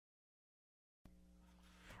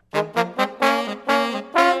Welcome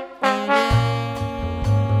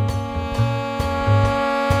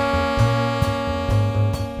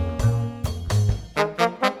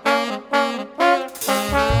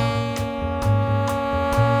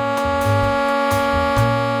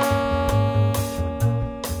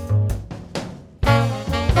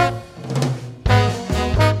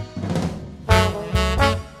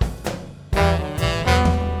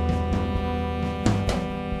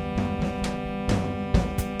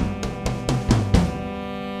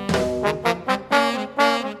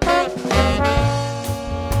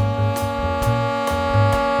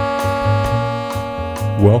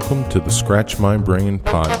to the Scratch My Brain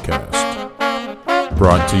podcast,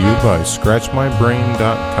 brought to you by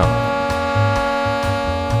ScratchMyBrain.com.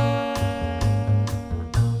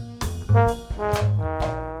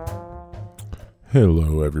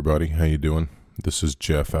 Hello everybody, how you doing? This is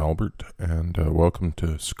Jeff Albert, and welcome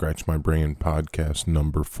to Scratch My Brain podcast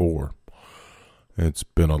number 4. It's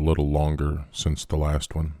been a little longer since the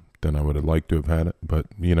last one than I would have liked to have had it, but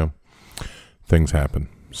you know, things happen.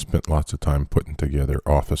 Spent lots of time putting together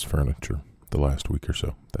office furniture the last week or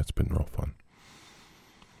so. That's been real fun.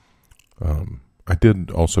 I did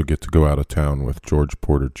also get to go out of town with George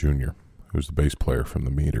Porter Jr., who's the bass player from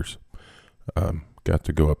the Meters. Got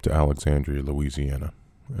to go up to Alexandria, Louisiana,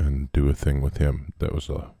 and do a thing with him. That was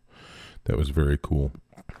very cool.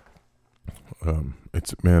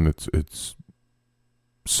 It's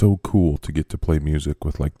so cool to get to play music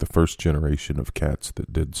with like the first generation of cats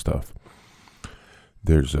that did stuff.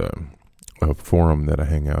 There's a forum that I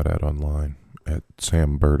hang out at online at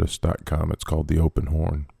sambertus.com. It's called The Open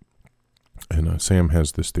Horn. And Sam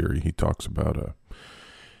has this theory. He talks about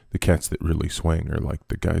the cats that really swing are like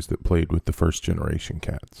the guys that played with the first generation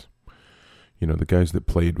cats. You know, the guys that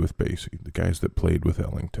played with Basie, the guys that played with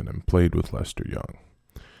Ellington and played with Lester Young.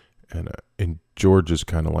 And George is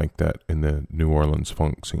kind of like that in the New Orleans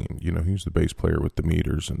funk scene. You know, he was the bass player with the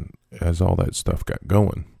Meters, and as all that stuff got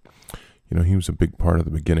going, you know, he was a big part of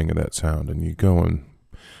the beginning of that sound, and you go and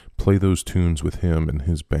play those tunes with him and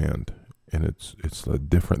his band, and it's a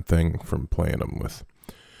different thing from playing them with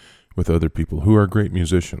other people who are great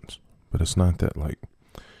musicians, but it's not that like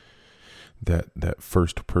that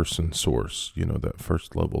first person source, you know, that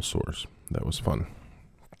first level source. That was fun.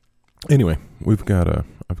 Anyway, I've got a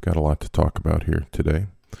lot to talk about here today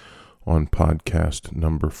on podcast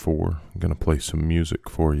number 4. I'm gonna play some music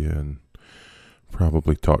for you and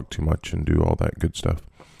probably talk too much and do all that good stuff.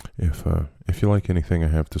 If you like anything I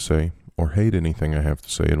have to say or hate anything I have to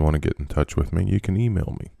say and want to get in touch with me, you can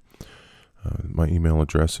email me. My email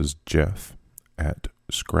address is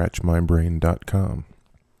jeff@scratchmybrain.com,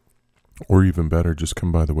 or even better, just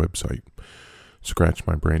come by the website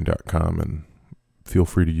scratchmybrain.com and feel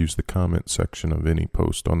free to use the comment section of any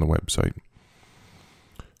post on the website,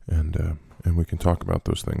 and we can talk about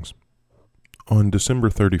those things. On December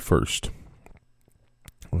 31st,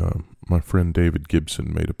 my friend David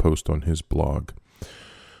Gibson made a post on his blog.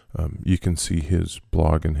 You can see his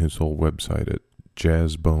blog and his whole website at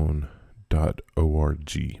jazzbone.org.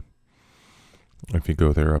 If you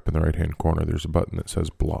go there up in the right-hand corner, there's a button that says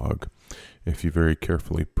blog. If you very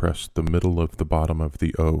carefully press the middle of the bottom of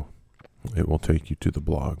the O, it will take you to the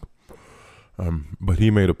blog. But he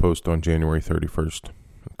made a post on January 31st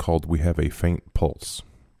called "We Have a Faint Pulse."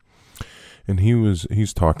 And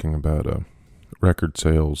he's talking about record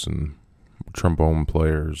sales and trombone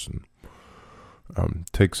players, and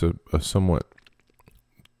takes a somewhat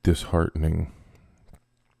disheartening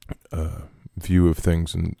view of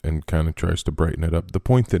things and kind of tries to brighten it up. The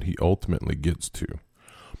point that he ultimately gets to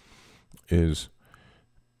is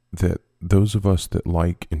that those of us that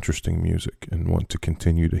like interesting music and want to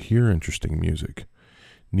continue to hear interesting music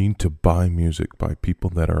need to buy music by people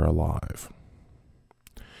that are alive.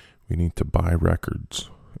 We need to buy records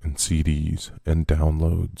and CDs and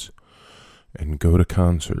downloads and go to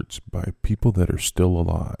concerts by people that are still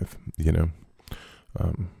alive, you know.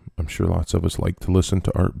 I'm sure lots of us like to listen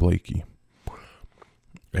to Art Blakey.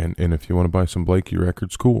 And if you want to buy some Blakey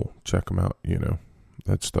records, cool. Check them out, you know.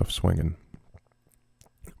 That stuff's swinging.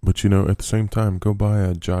 But, you know, at the same time, go buy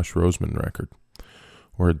a Josh Roseman record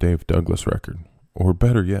or a Dave Douglas record. Or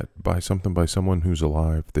better yet, buy something by someone who's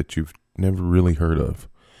alive that you've never really heard of.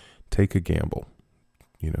 Take a gamble.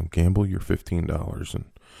 You know, gamble your $15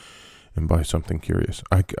 and buy something curious.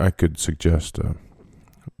 I could suggest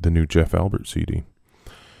the new Jeff Albert CD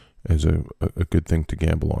as a good thing to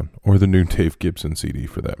gamble on, or the new Dave Gibson CD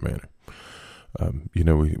for that matter. You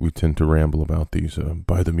know, we tend to ramble about these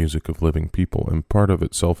buy the music of living people, and part of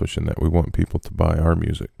it's selfish in that we want people to buy our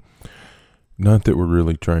music. Not that we're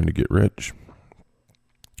really trying to get rich.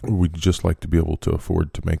 we'd just like to be able to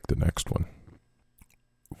afford to make the next one.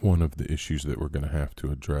 One of the issues that we're going to have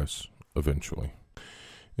to address eventually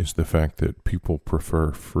is the fact that people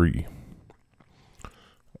prefer free.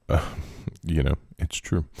 It's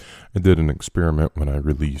true. I did an experiment when I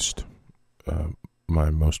released my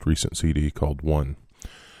most recent CD called One.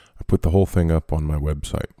 I put the whole thing up on my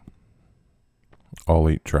website. All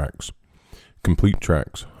 8 tracks. Complete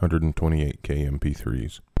tracks, 128K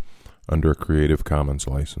MP3s, under a Creative Commons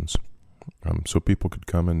license. So people could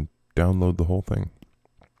come and download the whole thing.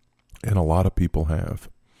 And a lot of people have.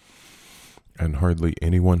 And hardly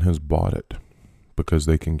anyone has bought it because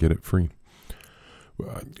they can get it free.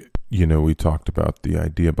 We talked about the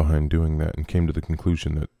idea behind doing that and came to the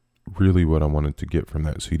conclusion that really what I wanted to get from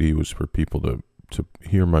that CD was for people to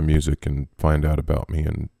hear my music and find out about me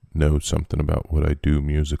and know something about what I do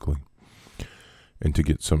musically. And to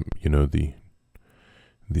get some, the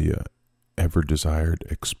ever-desired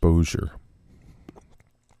exposure.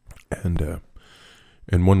 And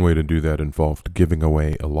one way to do that involved giving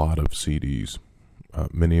away a lot of CDs,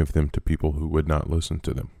 many of them to people who would not listen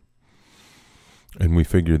to them. And we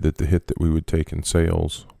figured that the hit that we would take in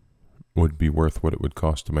sales would be worth what it would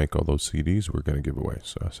cost to make all those CDs we're going to give away.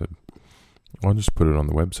 So I said, I'll just put it on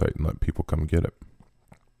the website and let people come get it.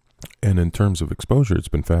 And in terms of exposure, it's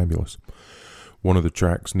been fabulous. One of the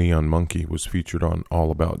tracks, Neon Monkey, was featured on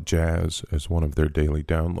All About Jazz as one of their daily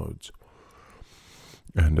downloads.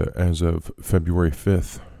 And as of February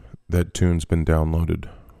 5th, that tune's been downloaded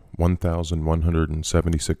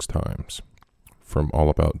 1,176 times from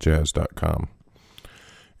allaboutjazz.com.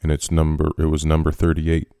 And it was number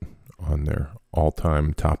 38 on their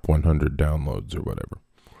all-time top 100 downloads or whatever,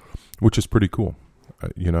 which is pretty cool.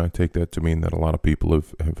 I take that to mean that a lot of people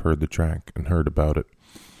have heard the track and heard about it,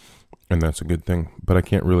 and that's a good thing. But I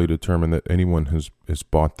can't really determine that anyone has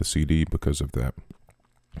bought the CD because of that,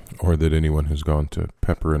 or that anyone has gone to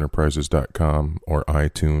pepperenterprises.com or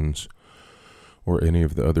iTunes or any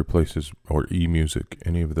of the other places, or eMusic,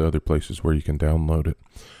 any of the other places where you can download it,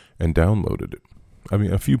 and downloaded it. I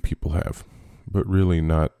mean, a few people have, but really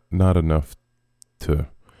not enough to,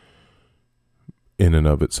 in and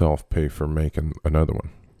of itself, pay for making another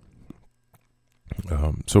one.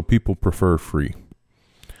 So people prefer free.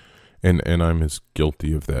 And I'm as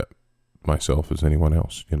guilty of that myself as anyone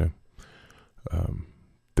else,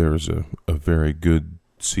 There's a very good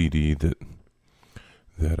CD that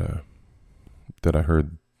I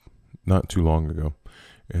heard not too long ago.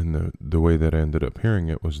 And the way that I ended up hearing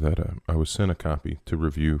it was that I was sent a copy to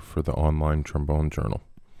review for the Online Trombone Journal.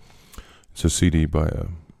 It's a CD by a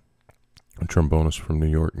trombonist from New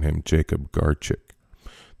York named Jacob Garchick.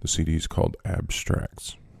 The CD is called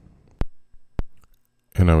Abstracts.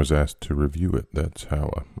 And I was asked to review it. That's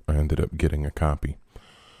how I ended up getting a copy.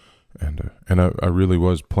 And I really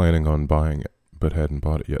was planning on buying it, but hadn't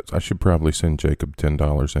bought it yet. I should probably send Jacob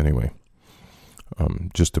 $10 anyway,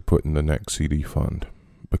 just to put in the next CD fund,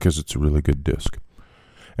 because it's a really good disc.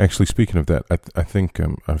 Actually, speaking of that, I think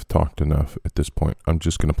I've talked enough at this point. I'm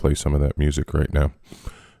just going to play some of that music right now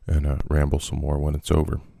and ramble some more when it's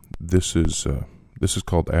over. This is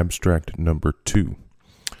called Abstract Number 2,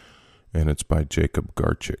 and it's by Jacob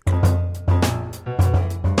Garchick.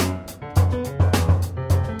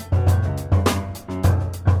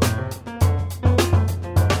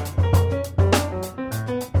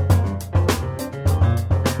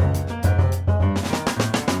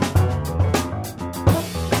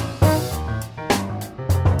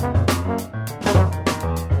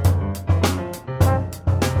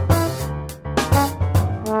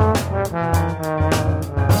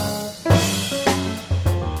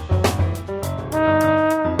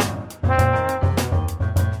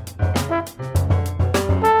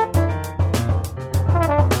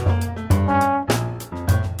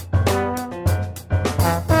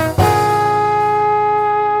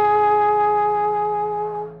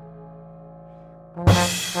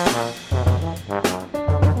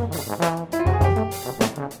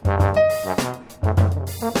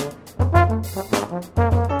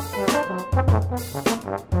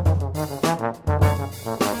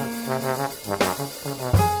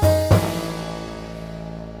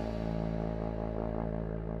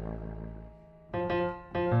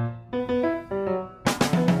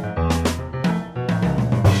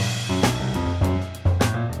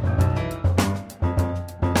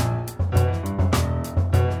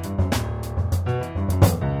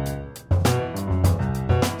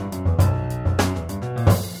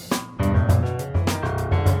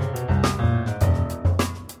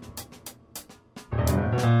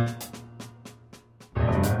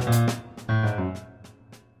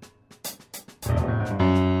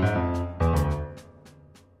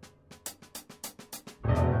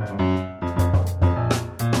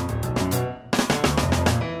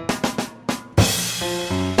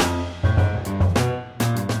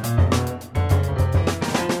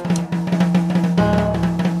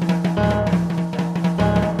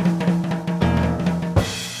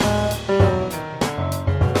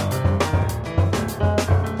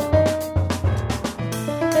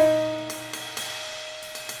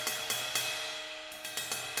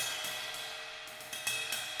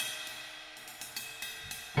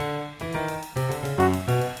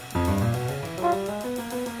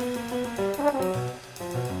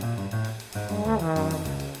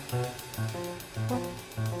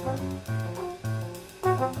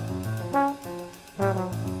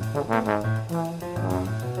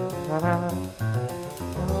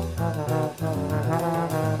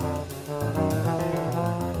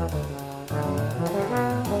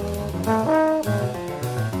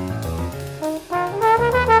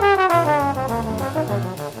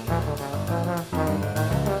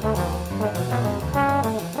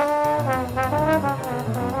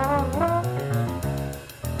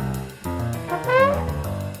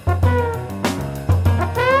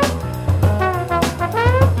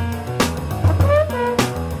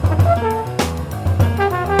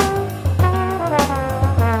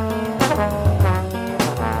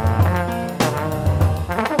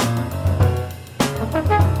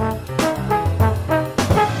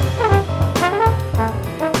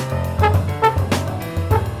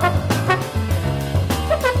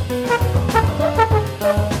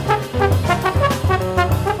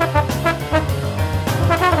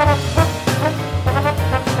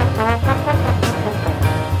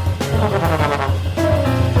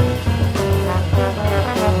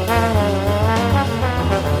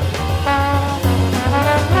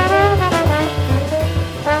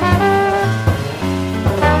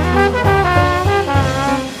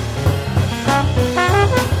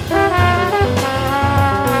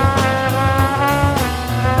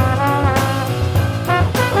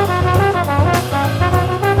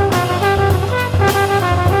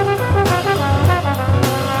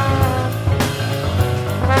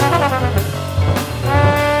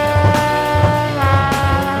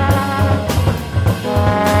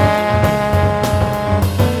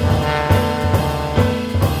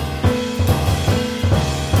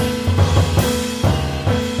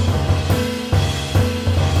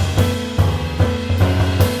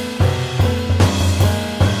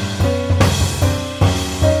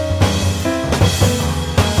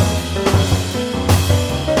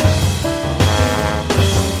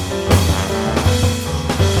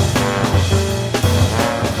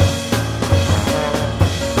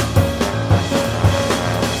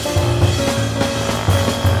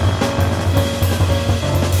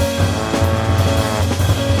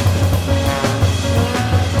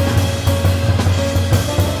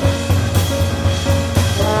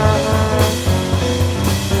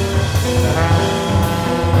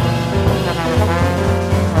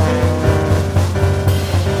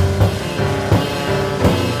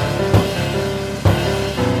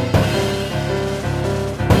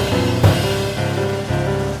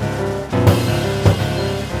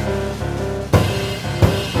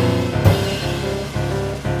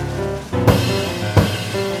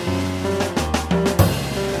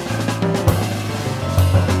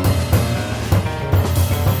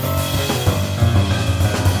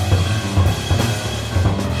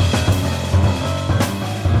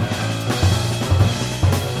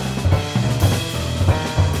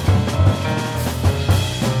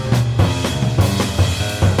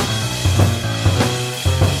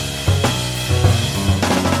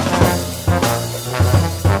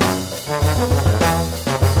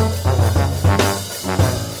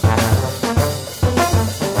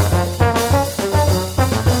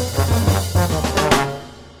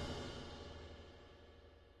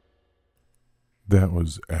 That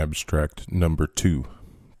was Abstract Number 2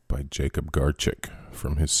 by Jacob Garchick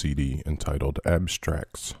from his CD entitled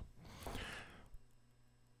Abstracts.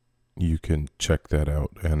 You can check that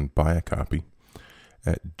out and buy a copy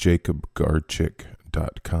at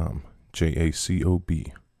jacobgarchick.com.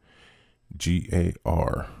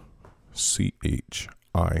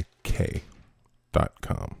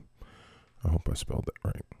 JacobGarchick.com. I hope I spelled that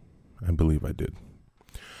right. I believe I did.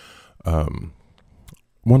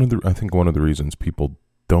 I think one of the reasons people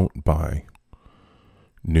don't buy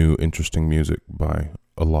new interesting music by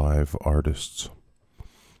alive artists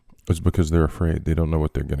is because they're afraid. They don't know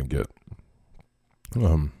what they're going to get.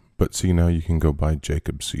 But see, now you can go buy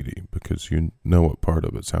Jacob's CD because you know what part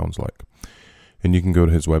of it sounds like. And you can go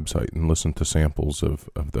to his website and listen to samples of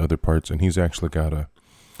the other parts. And he's actually got a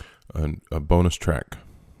bonus track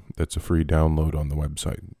that's a free download on the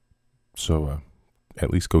website. So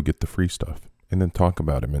at least go get the free stuff. And then talk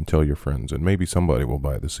about him and tell your friends. And maybe somebody will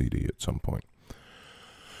buy the CD at some point.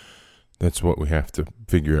 That's what we have to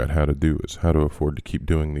figure out how to do, is how to afford to keep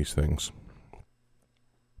doing these things.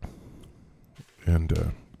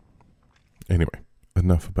 And anyway,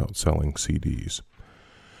 enough about selling CDs.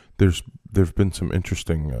 There've been some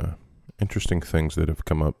interesting things that have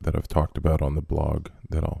come up that I've talked about on the blog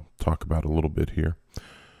that I'll talk about a little bit here.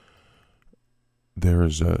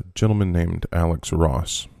 There's a gentleman named Alex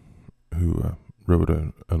Ross who wrote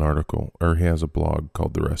an article, or he has a blog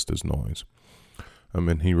called The Rest is Noise.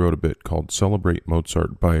 And he wrote a bit called Celebrate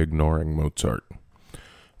Mozart by Ignoring Mozart.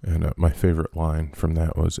 And my favorite line from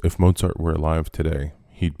that was, if Mozart were alive today,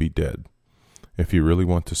 he'd be dead. If you really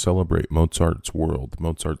want to celebrate Mozart's world,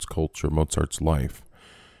 Mozart's culture, Mozart's life,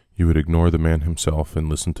 you would ignore the man himself and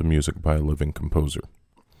listen to music by a living composer.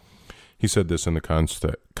 He said this in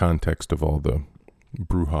the context of all the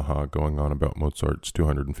brouhaha going on about Mozart's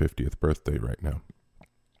 250th birthday right now.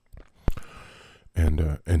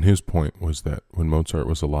 And his point was that when Mozart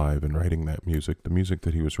was alive and writing that music, the music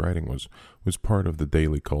that he was writing was part of the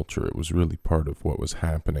daily culture. It was really part of what was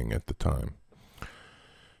happening at the time.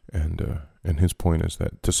 And his point is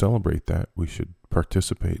that to celebrate that, we should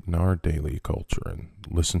participate in our daily culture and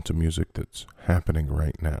listen to music that's happening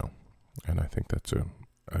right now. And I think that's a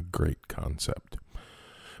great concept.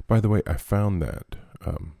 By the way, I found that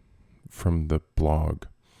from the blog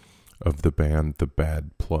of the band The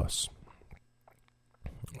Bad Plus.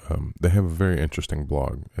 They have a very interesting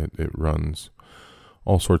blog. It runs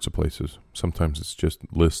all sorts of places. Sometimes it's just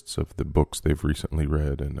lists of the books they've recently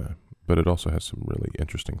read, but it also has some really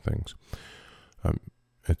interesting things.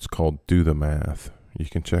 It's called Do the Math. You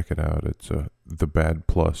can check it out. It's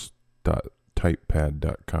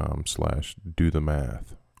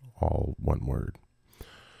thebadplus.typepad.com/dothemath, all one word.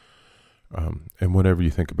 And whatever you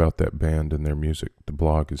think about that band and their music, the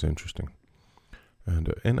blog is interesting.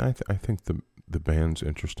 And I think the band's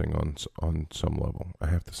interesting on some level. I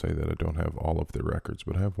have to say that I don't have all of their records,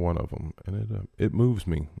 but I have one of them, and it moves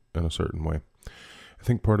me in a certain way. I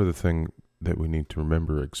think part of the thing that we need to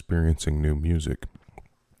remember experiencing new music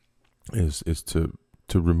is to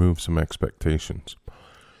remove some expectations.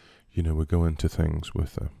 We go into things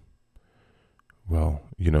with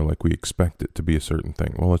like we expect it to be a certain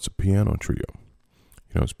thing. Well, it's a piano trio.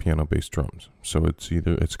 It's piano-based drums. So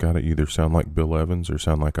it's got to either sound like Bill Evans or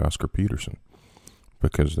sound like Oscar Peterson,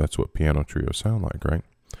 because that's what piano trios sound like, right?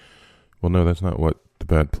 Well, no, that's not what the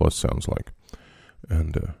Bad Plus sounds like.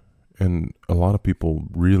 And a lot of people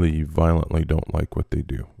really violently don't like what they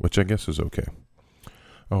do, which I guess is okay.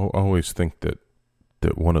 I always think that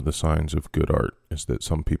one of the signs of good art is that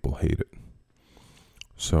some people hate it.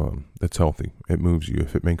 So that's healthy. It moves you.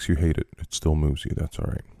 If it makes you hate it, it still moves you. That's all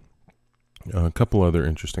right. A couple other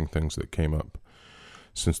interesting things that came up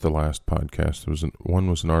since the last podcast. One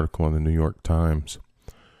was an article in the New York Times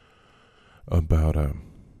about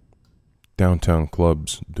downtown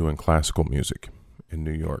clubs doing classical music in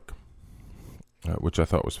New York, which I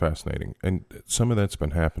thought was fascinating. And some of that's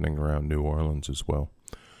been happening around New Orleans as well.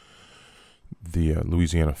 The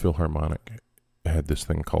Louisiana Philharmonic had this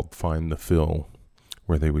thing called Find the Phil,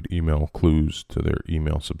 where they would email clues to their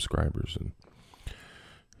email subscribers and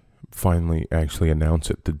finally actually announce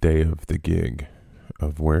it the day of the gig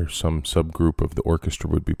of where some subgroup of the orchestra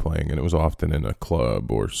would be playing. And it was often in a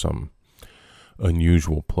club or some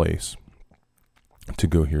unusual place to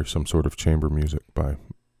go hear some sort of chamber music by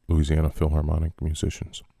Louisiana Philharmonic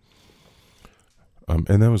musicians.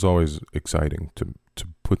 And that was always exciting to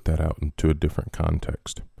put that out into a different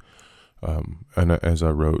context. And as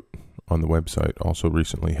I wrote on the website, also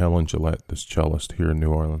recently, Helen Gillette, this cellist here in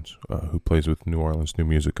New Orleans, who plays with New Orleans New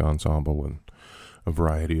Music Ensemble and a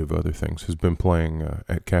variety of other things, has been playing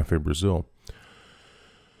at Cafe Brazil,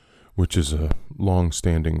 which is a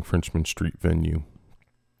long-standing Frenchmen Street venue.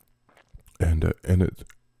 And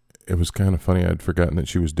it was kind of funny. I'd forgotten that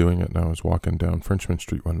she was doing it, and I was walking down Frenchmen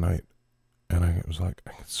Street one night, and I was like,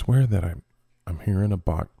 I swear that I'm hearing a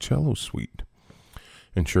Bach cello suite.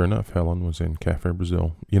 And sure enough, Helen was in Cafe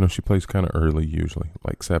Brazil. She plays kind of early usually,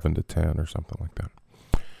 like 7 to 10 or something like that.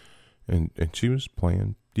 And she was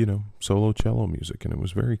playing, solo cello music, and it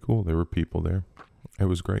was very cool. There were people there. It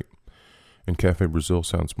was great. And Cafe Brazil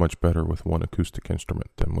sounds much better with one acoustic instrument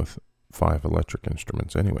than with 5 electric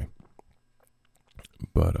instruments anyway.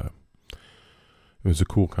 But it was a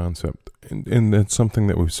cool concept. And that's something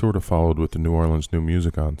that we've sort of followed with the New Orleans New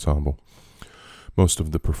Music Ensemble. Most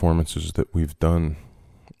of the performances that we've done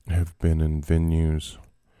have been in venues,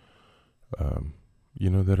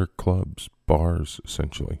 that are clubs, bars,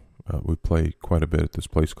 essentially. We play quite a bit at this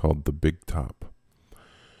place called The Big Top,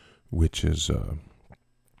 which is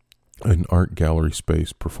an art gallery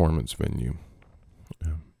space performance venue.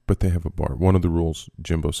 But they have a bar. One of the rules,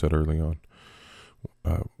 Jimbo said early on,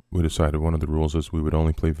 we decided one of the rules is we would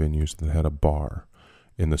only play venues that had a bar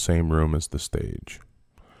in the same room as the stage.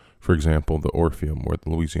 For example, the Orpheum, where the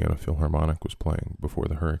Louisiana Philharmonic was playing before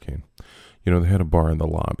the hurricane. They had a bar in the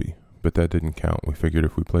lobby, but that didn't count. We figured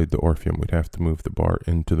if we played the Orpheum, we'd have to move the bar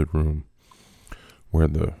into the room where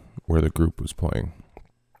the group was playing.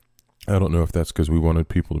 I don't know if that's because we wanted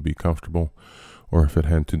people to be comfortable or if it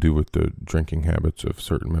had to do with the drinking habits of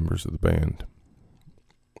certain members of the band.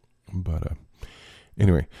 But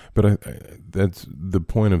anyway, that's the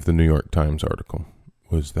point of the New York Times article,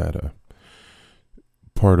 was that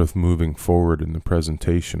part of moving forward in the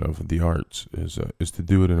presentation of the arts is to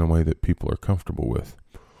do it in a way that people are comfortable with.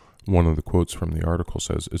 One of the quotes from the article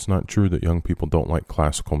says, "It's not true that young people don't like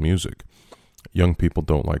classical music. Young people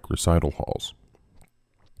don't like recital halls."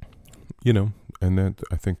 And that,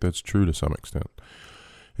 I think that's true to some extent.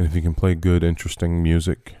 And if you can play good, interesting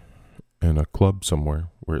music in a club somewhere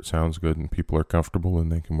where it sounds good and people are comfortable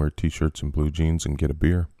and they can wear t-shirts and blue jeans and get a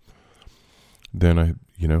beer, then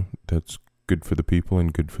that's good for the people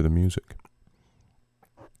and good for the music.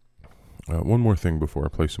 One more thing before I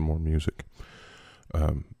play some more music.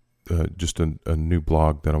 Just a new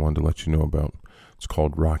blog that I wanted to let you know about. It's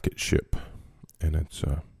called Rocket Ship, and it's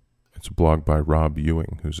a blog by Rob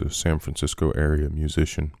Ewing, who's a San Francisco area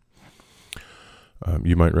musician.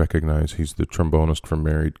 You might recognize he's the trombonist for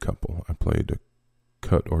Married Couple. I played a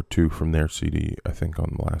cut or two from their CD, I think,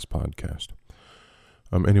 on the last podcast.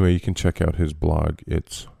 Anyway, you can check out his blog.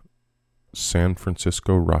 It's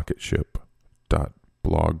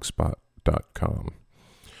sanfranciscorocketship.blogspot.com.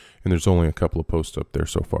 And there's only a couple of posts up there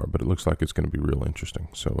so far, but it looks like it's going to be real interesting.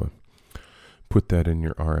 So put that in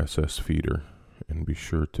your RSS feeder and be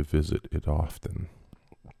sure to visit it often.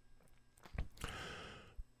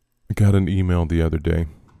 I got an email the other day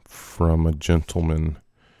from a gentleman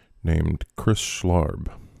named Chris Schlarb.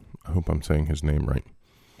 I hope I'm saying his name right.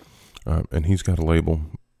 And he's got a label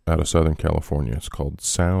out of Southern California. It's called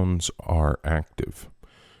Sounds Are Active.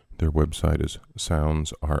 Their website is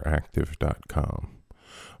soundsareactive.com.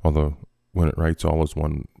 Although when it writes all as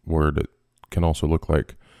one word, it can also look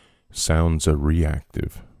like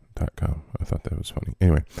soundsareactive.com. I thought that was funny.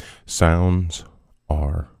 Anyway,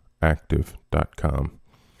 soundsareactive.com.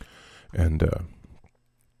 And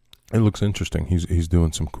it looks interesting. He's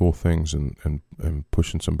doing some cool things and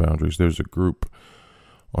pushing some boundaries. There's a group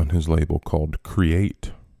on his label called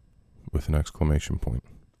Create with an exclamation point.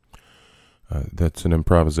 That's an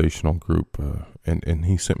improvisational group, and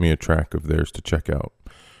he sent me a track of theirs to check out,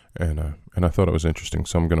 and I thought it was interesting,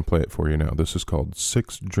 so I'm going to play it for you now. This is called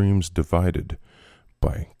 6 Dreams Divided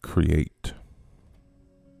by Create.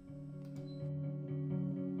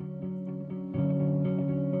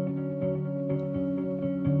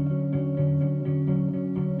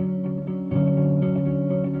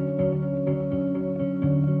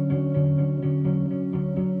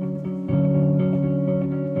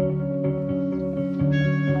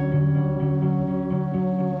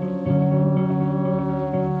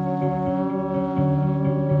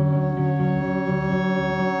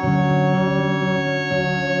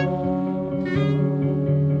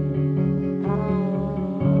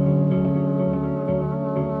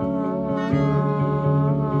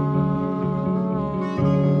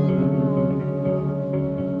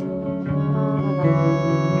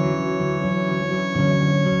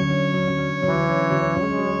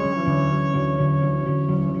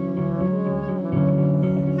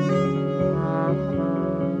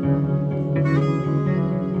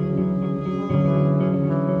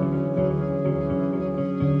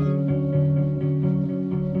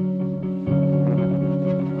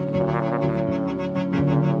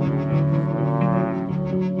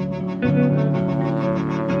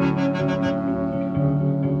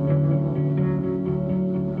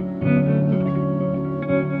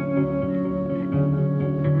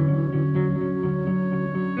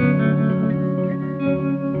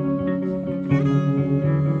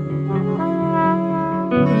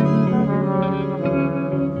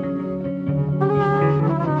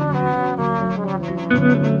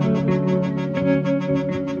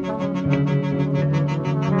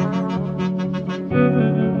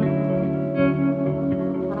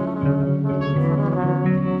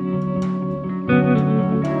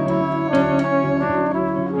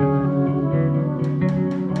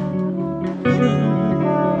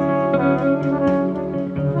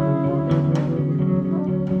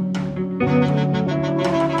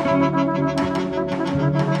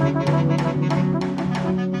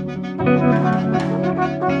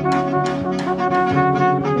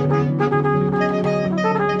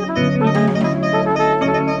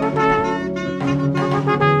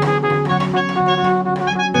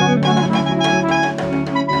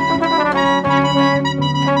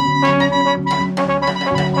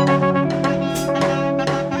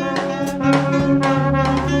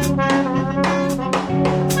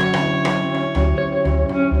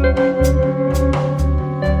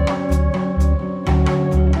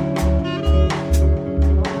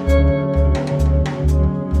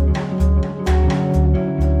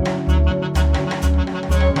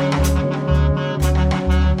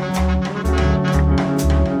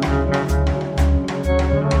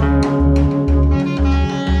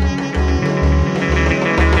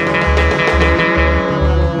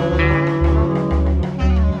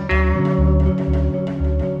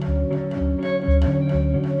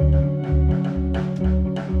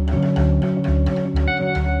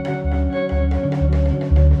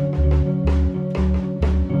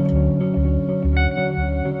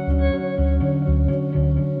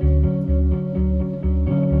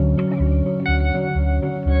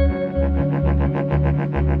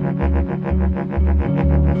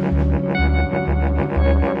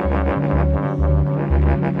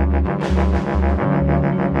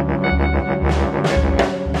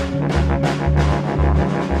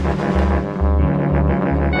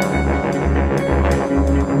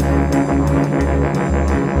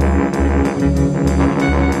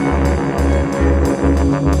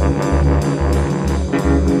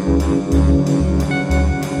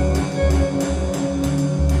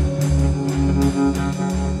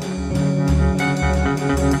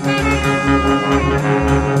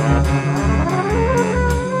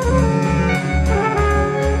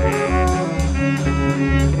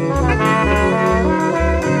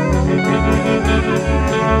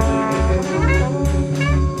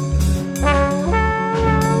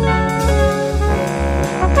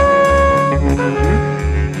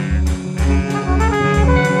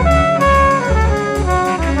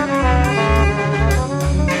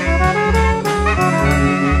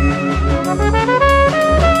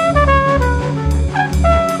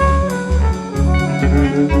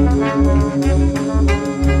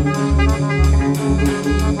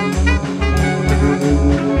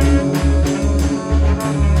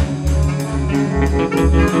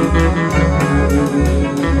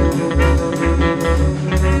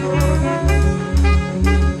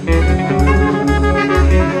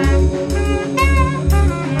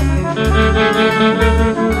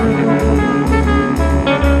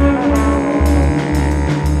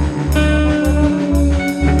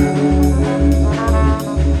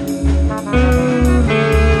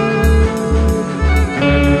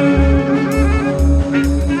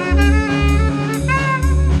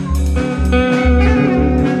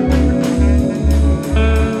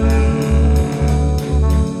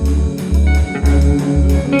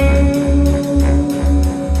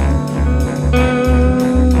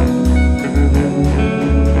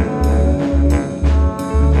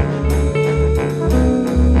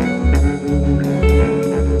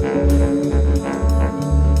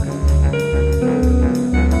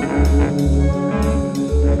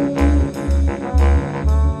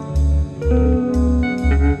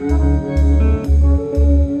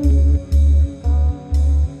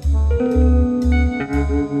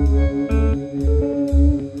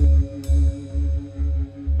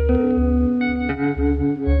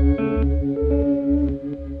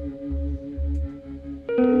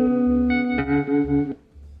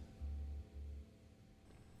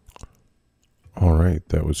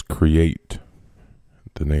 That was Create.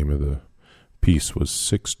 The name of the piece was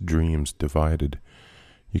Six Dreams Divided.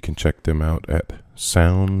 You can check them out at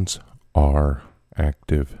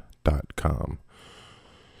soundsareactive.com.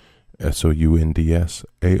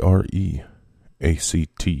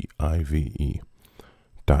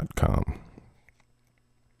 SOUNDSAREACTIVE.com.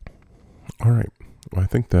 All right. Well, I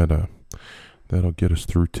think that'll get us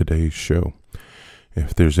through today's show.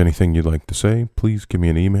 If there's anything you'd like to say, please give me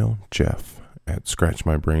an email,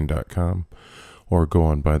 jeff@scratchmybrain.com, or go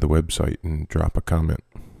on by the website and drop a comment.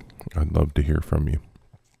 I'd love to hear from you.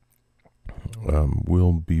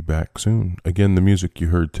 We'll be back soon. Again, the music you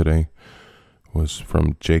heard today was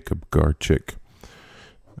from Jacob Garchick.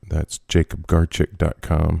 That's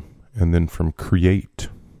jacobgarchick.com. And then from Create.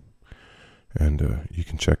 And you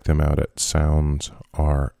can check them out at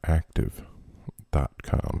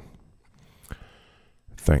soundsareactive.com.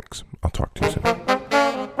 Thanks. I'll talk to you soon.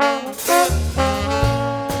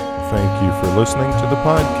 Thank you for listening to the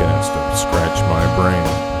podcast of Scratch My Brain.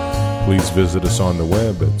 Please visit us on the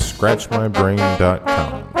web at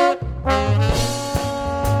scratchmybrain.com.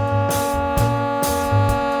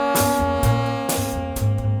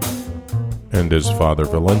 And as Father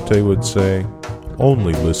Valente would say,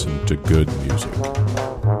 only listen to good music.